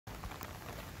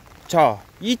자,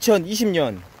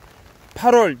 2020년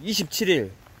 8월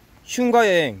 27일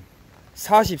흉가여행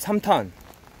 43탄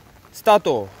스타트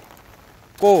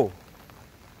고!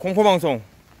 공포방송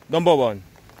넘버원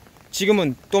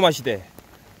지금은 또마시대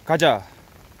가자.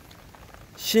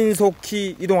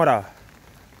 신속히 이동하라.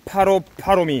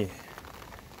 8585미.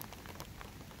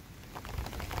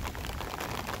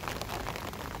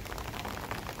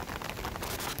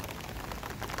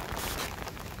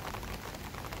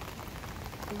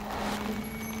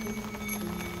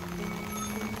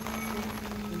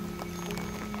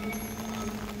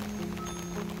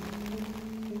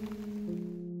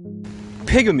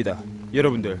 폐교입니다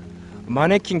여러분들.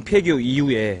 마네킹 폐교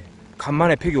이후에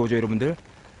간만에 폐교 오죠 여러분들.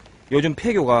 요즘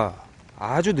폐교가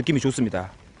아주 느낌이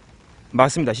좋습니다.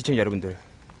 맞습니다 시청자 여러분들.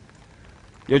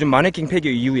 요즘 마네킹 폐교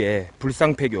이후에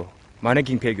불상 폐교,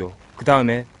 마네킹 폐교, 그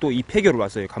다음에 또 이 폐교를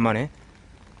왔어요 간만에.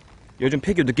 요즘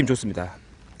폐교 느낌 좋습니다.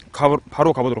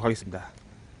 바로 가보도록 하겠습니다.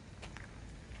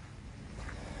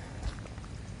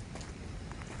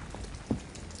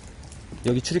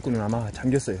 여기 출입구는 아마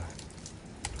잠겼어요.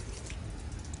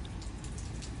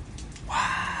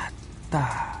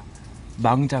 왔다.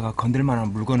 망자가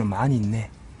건들만한 물건은 많이 있네.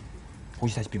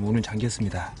 보시다시피 문은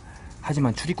잠겼습니다.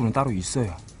 하지만 출입구는 따로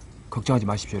있어요. 걱정하지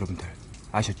마십시오 여러분들.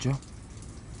 아셨죠?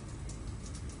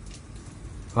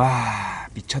 와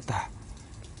미쳤다.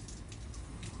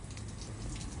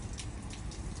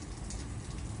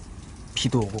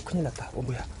 비도 오고 큰일 났다.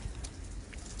 뭐야?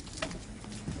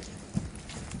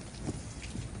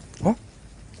 어?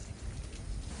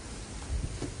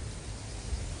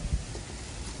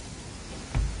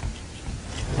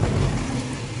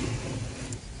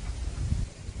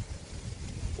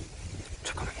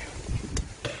 잠깐만요.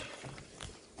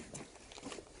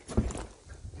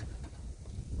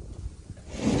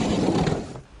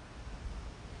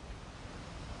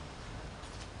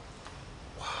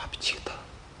 와 미치겠다.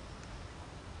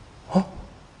 어?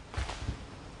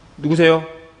 누구세요?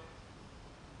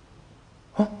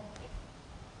 어?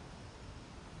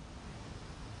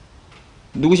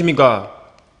 누구십니까?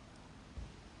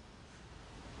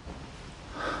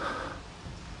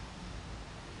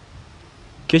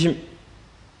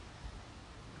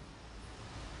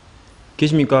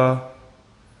 계십니까?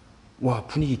 와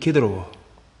분위기 개더러워.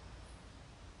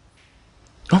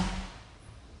 어? 어?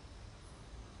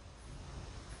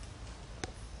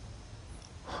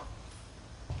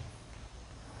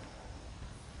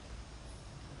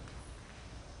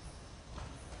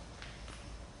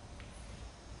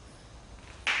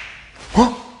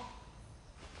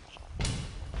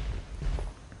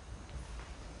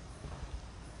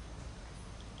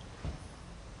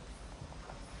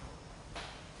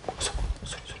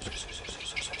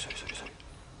 소리.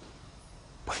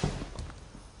 뭐야?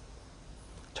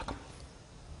 잠깐만.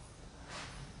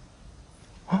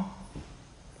 어?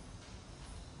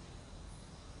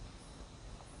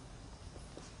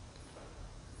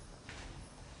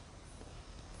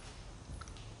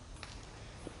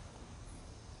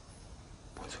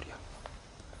 뭔 소리야?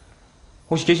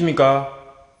 혹시 계십니까?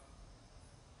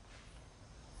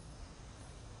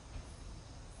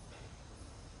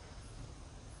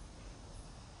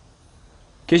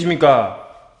 계십니까?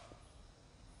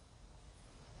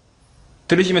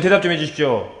 들으시면 대답 좀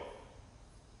해주십시오.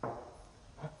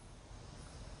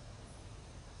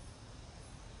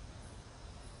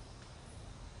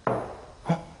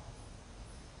 어?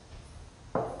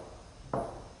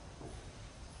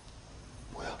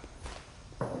 뭐야?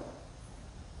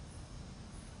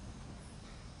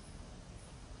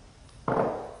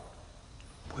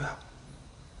 뭐야?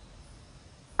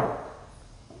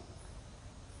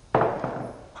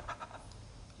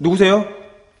 누구세요?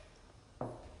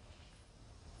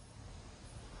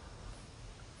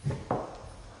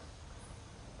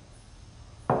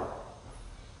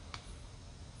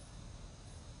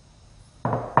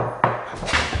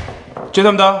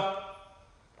 죄송합니다.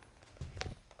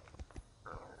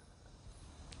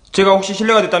 제가 혹시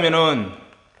실례가 됐다면은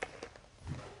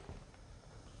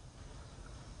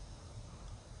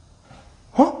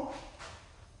어?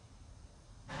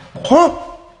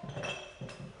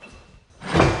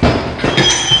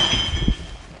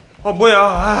 어? 뭐야?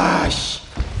 아씨.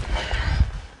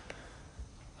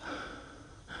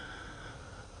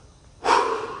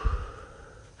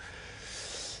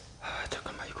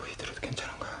 잠깐만 이거 이대로도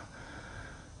괜찮은가?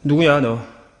 누구야 너?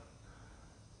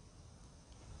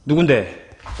 누군데?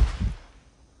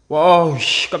 와우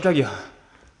씨 깜짝이야.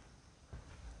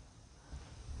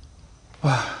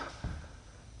 와.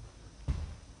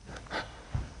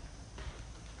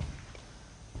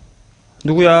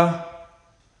 누구야?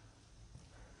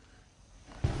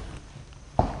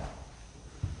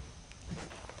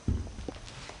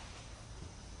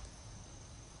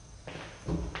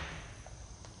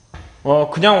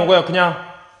 그냥 온 거야,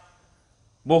 그냥.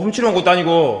 뭐 훔치러 온 것도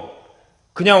아니고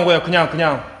그냥 온 거야,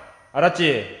 그냥.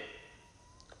 알았지?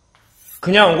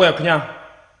 그냥 온 거야, 그냥.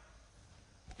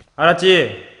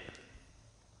 알았지?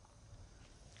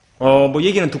 뭐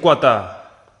얘기는 듣고 왔다.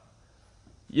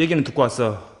 얘기는 듣고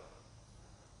왔어.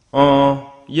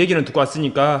 얘기는 듣고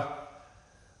왔으니까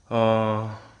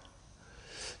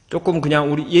조금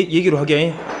그냥 우리 얘기로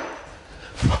하게.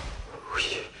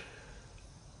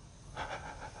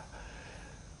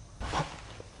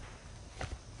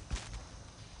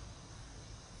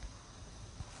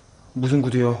 무슨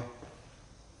구두요?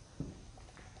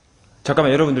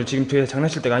 잠깐만, 여러분들 지금 제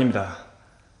장난칠 때가 아닙니다.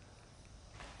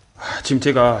 지금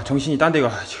제가 정신이 딴 데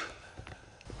가가지고.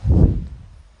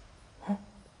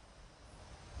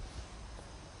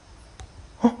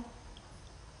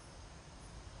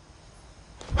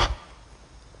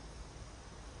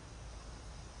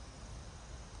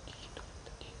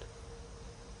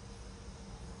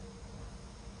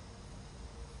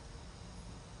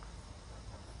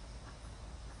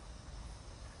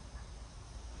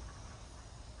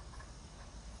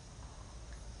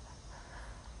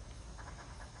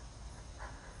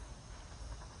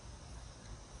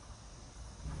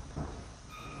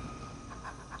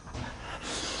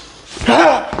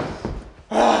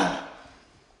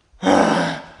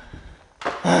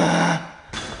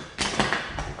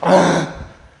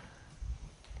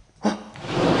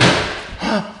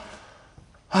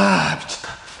 미쳤다.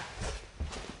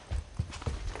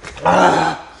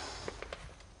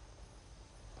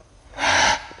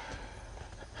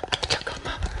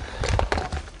 잠깐만.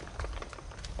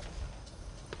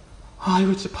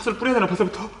 이거 진짜 팥을 뿌려야 되나,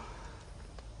 벌써부터?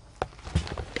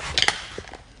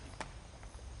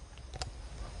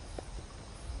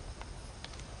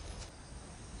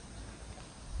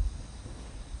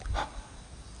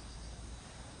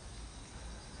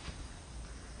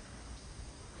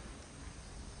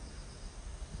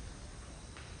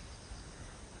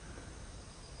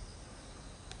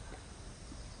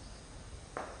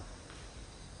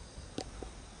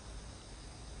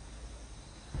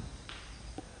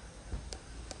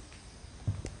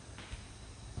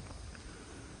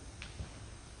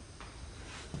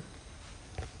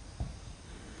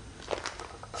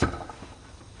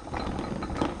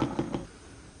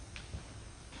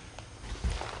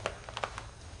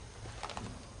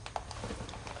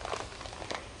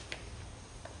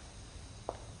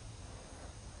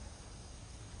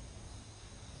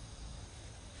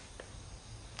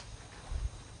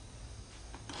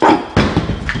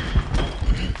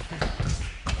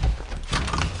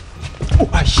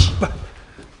 씨발.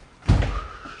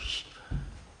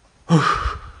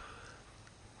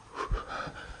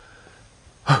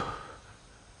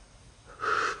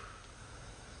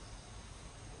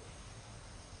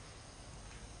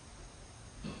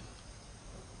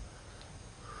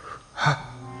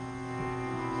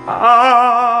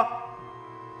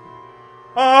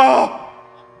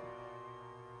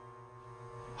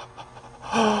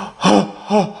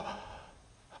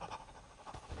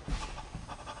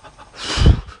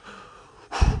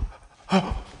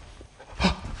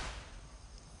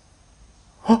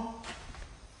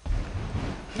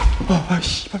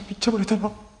 씨발, 미쳐버렸다.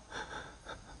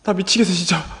 나 미치겠어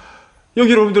진짜.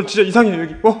 여기 여러분들 진짜 이상해요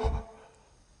여기.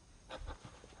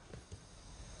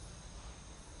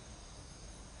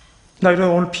 나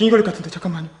이러다 오늘 빙의 걸릴 것 같은데.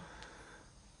 잠깐만요.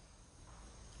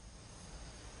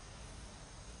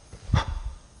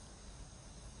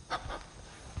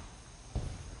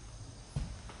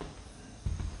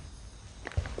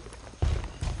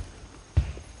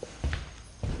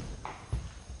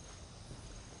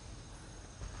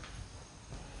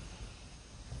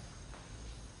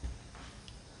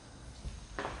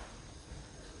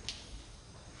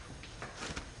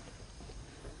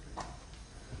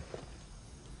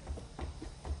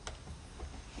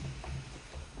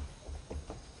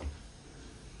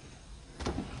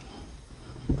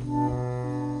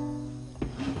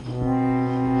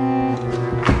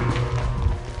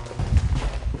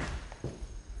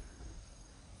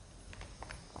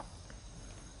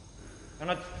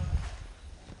 하나.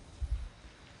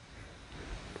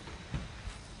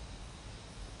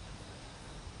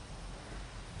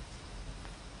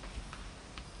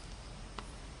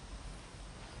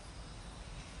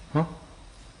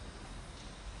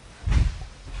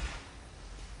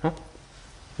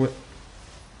 왜?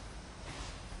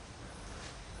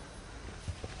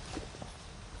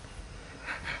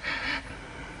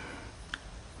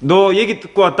 너 얘기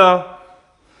듣고 왔다.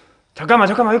 잠깐만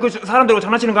이거 사람 데리고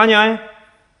장난치는 거 아니야?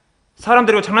 사람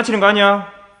데리고 장난치는 거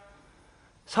아니야?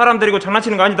 사람 데리고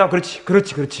장난치는 거 아니다. 그렇지.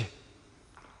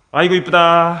 아이고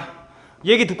이쁘다.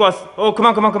 얘기 듣고 왔어.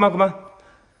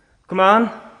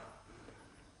 그만.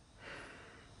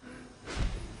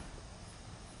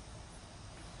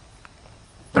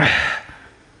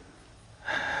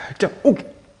 자,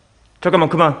 잠깐만,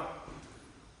 그만.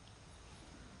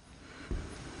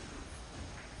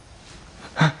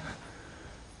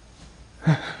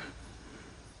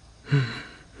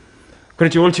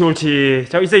 그렇지, 옳지.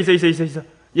 자, 있어.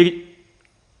 얘기.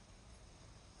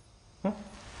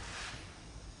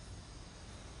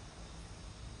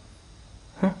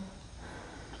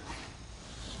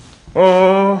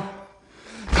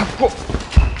 갖고.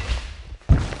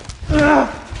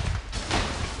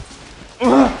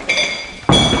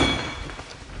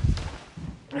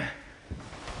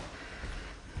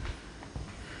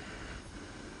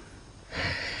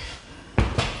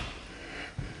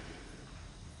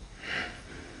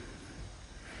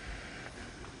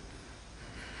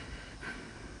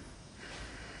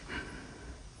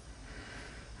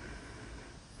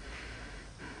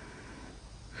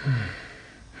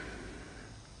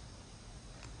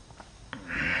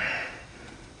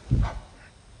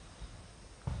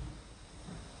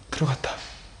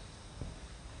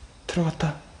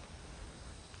 들어갔다.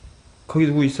 거기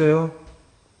누구 있어요?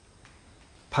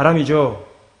 바람이죠?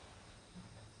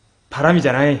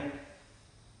 바람이잖아요.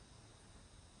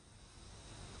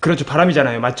 그렇죠,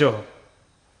 바람이잖아요. 맞죠?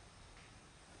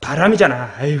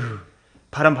 바람이잖아. 아휴,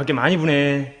 바람 밖에 많이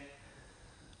부네.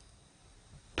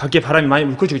 밖에 바람이 많이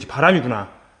불. 그렇지,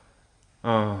 바람이구나.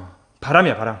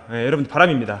 바람이야, 바람. 예, 여러분,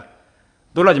 바람입니다.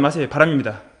 놀라지 마세요.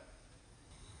 바람입니다.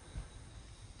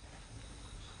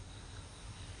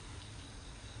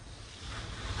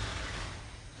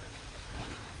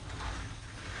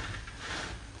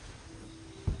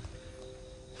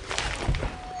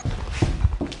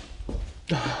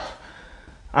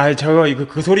 저거 이거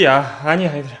그 소리야.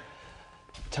 아니야, 얘들아.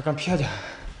 잠깐 피하자.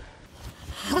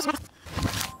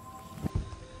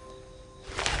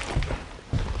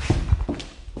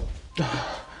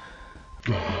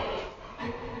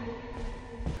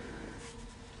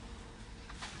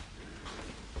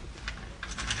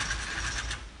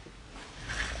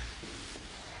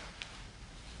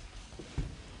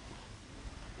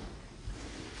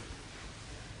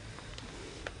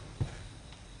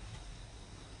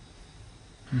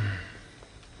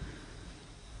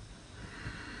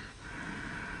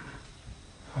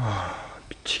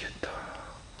 미치겠다.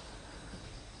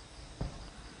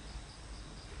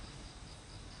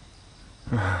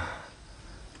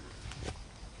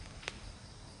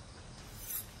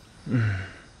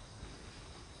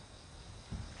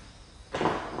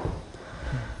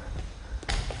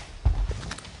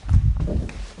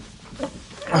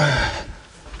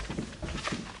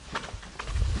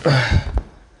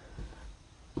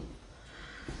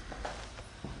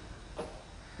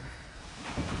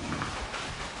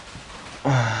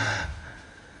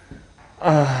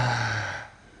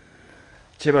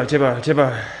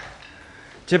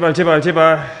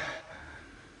 제발.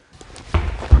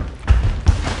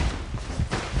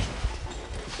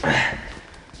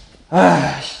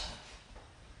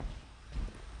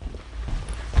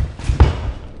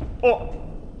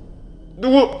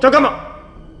 누구? 잠깐만.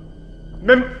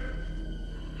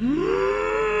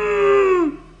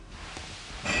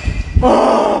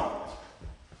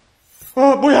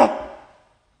 뭐야?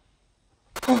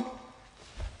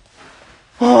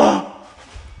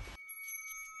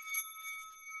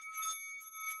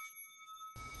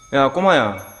 야,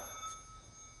 꼬마야.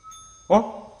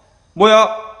 뭐야?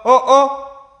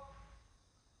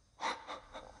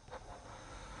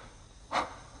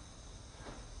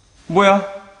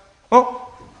 뭐야?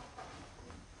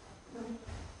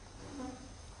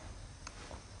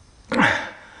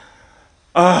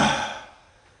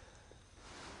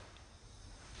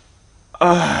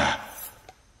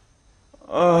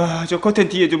 저 커튼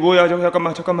뒤에 저 뭐야?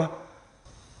 잠깐만.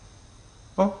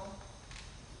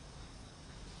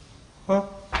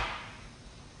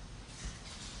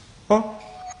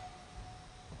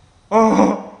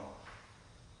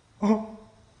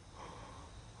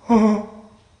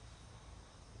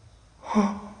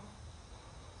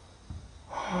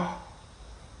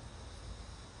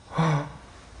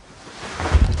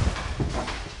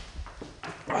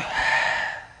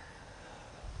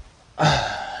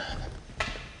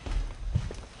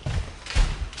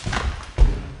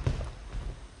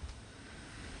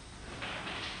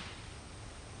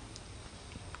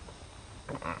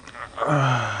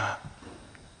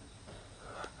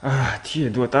 뒤에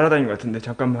누가 따라다니는 것 같은데.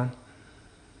 잠깐만.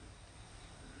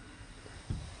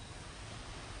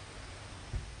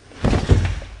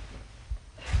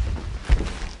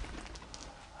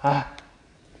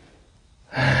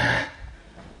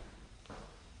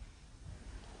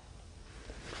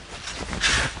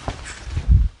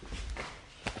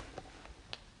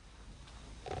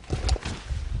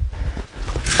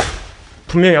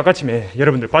 분명히 아까쯤에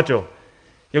여러분들 봤죠?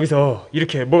 여기서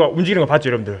이렇게 뭐가 움직이는 거 봤죠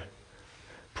여러분들?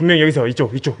 분명히 여기서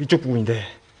이쪽 부분인데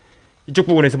이쪽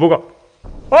부분에서 뭐가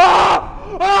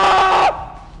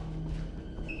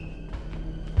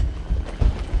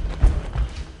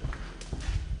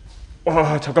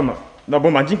와 잠깐만 나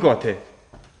뭐 만진 것 같아.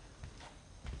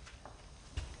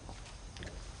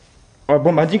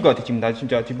 뭐 만진 것 같아 지금. 나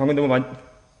진짜 지금 방금 너무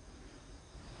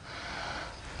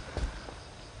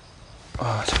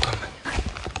잠깐만.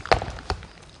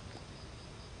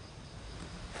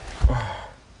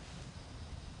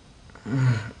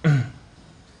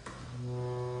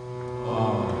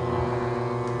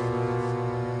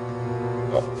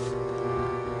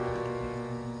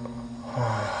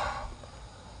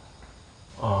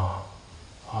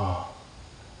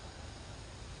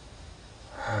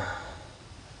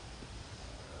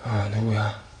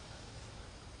 누구야?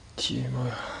 뒤에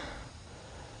뭐야?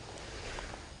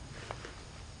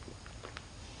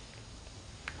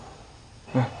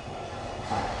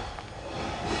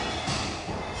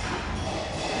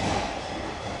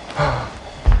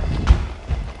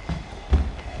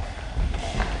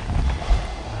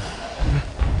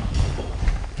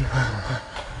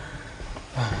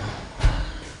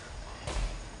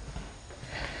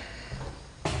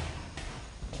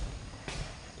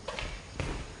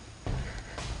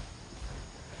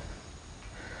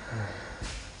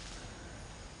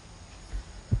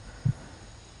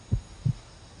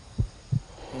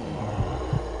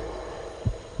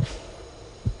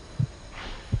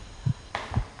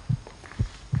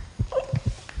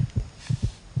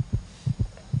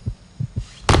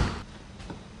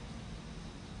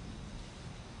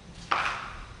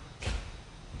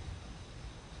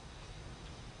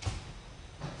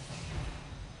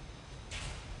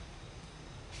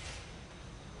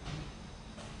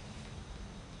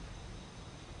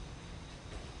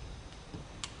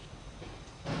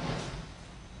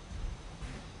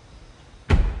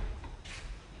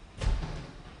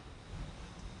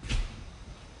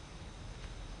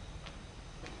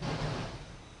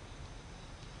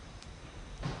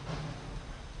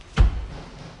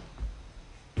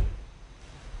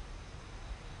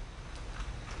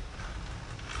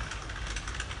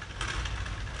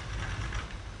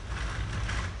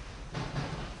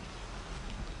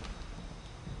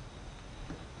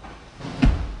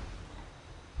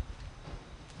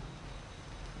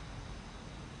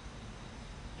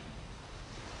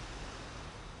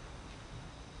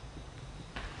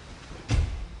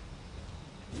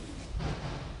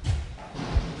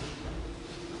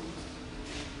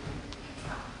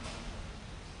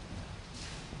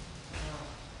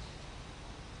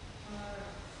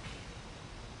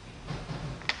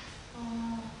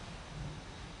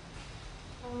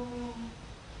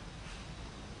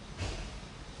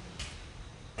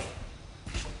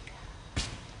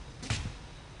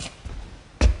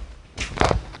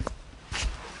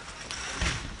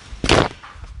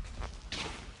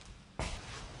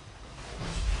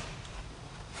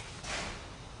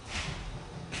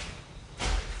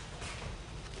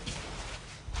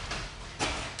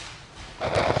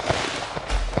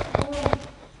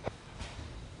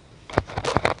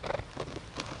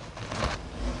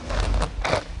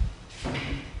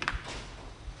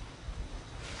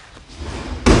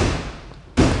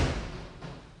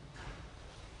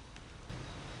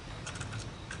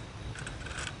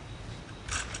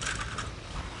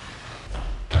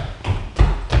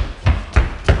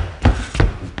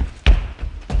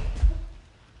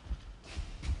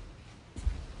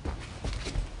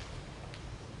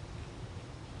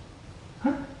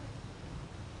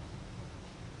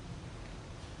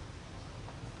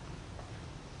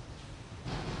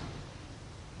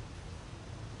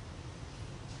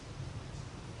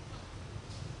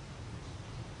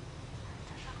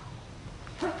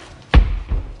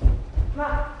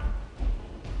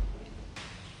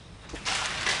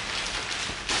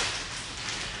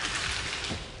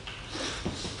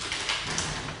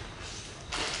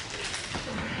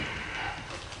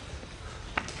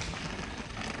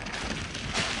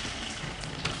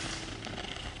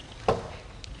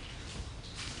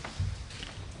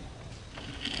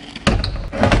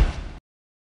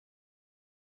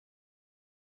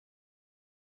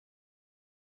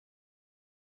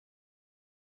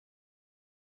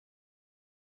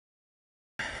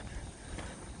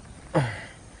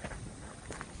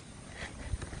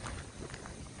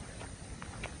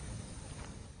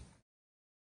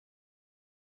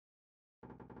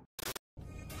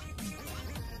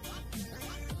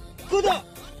 구독!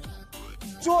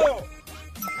 좋아요!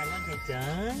 알람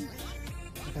설정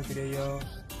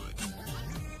부탁드려요.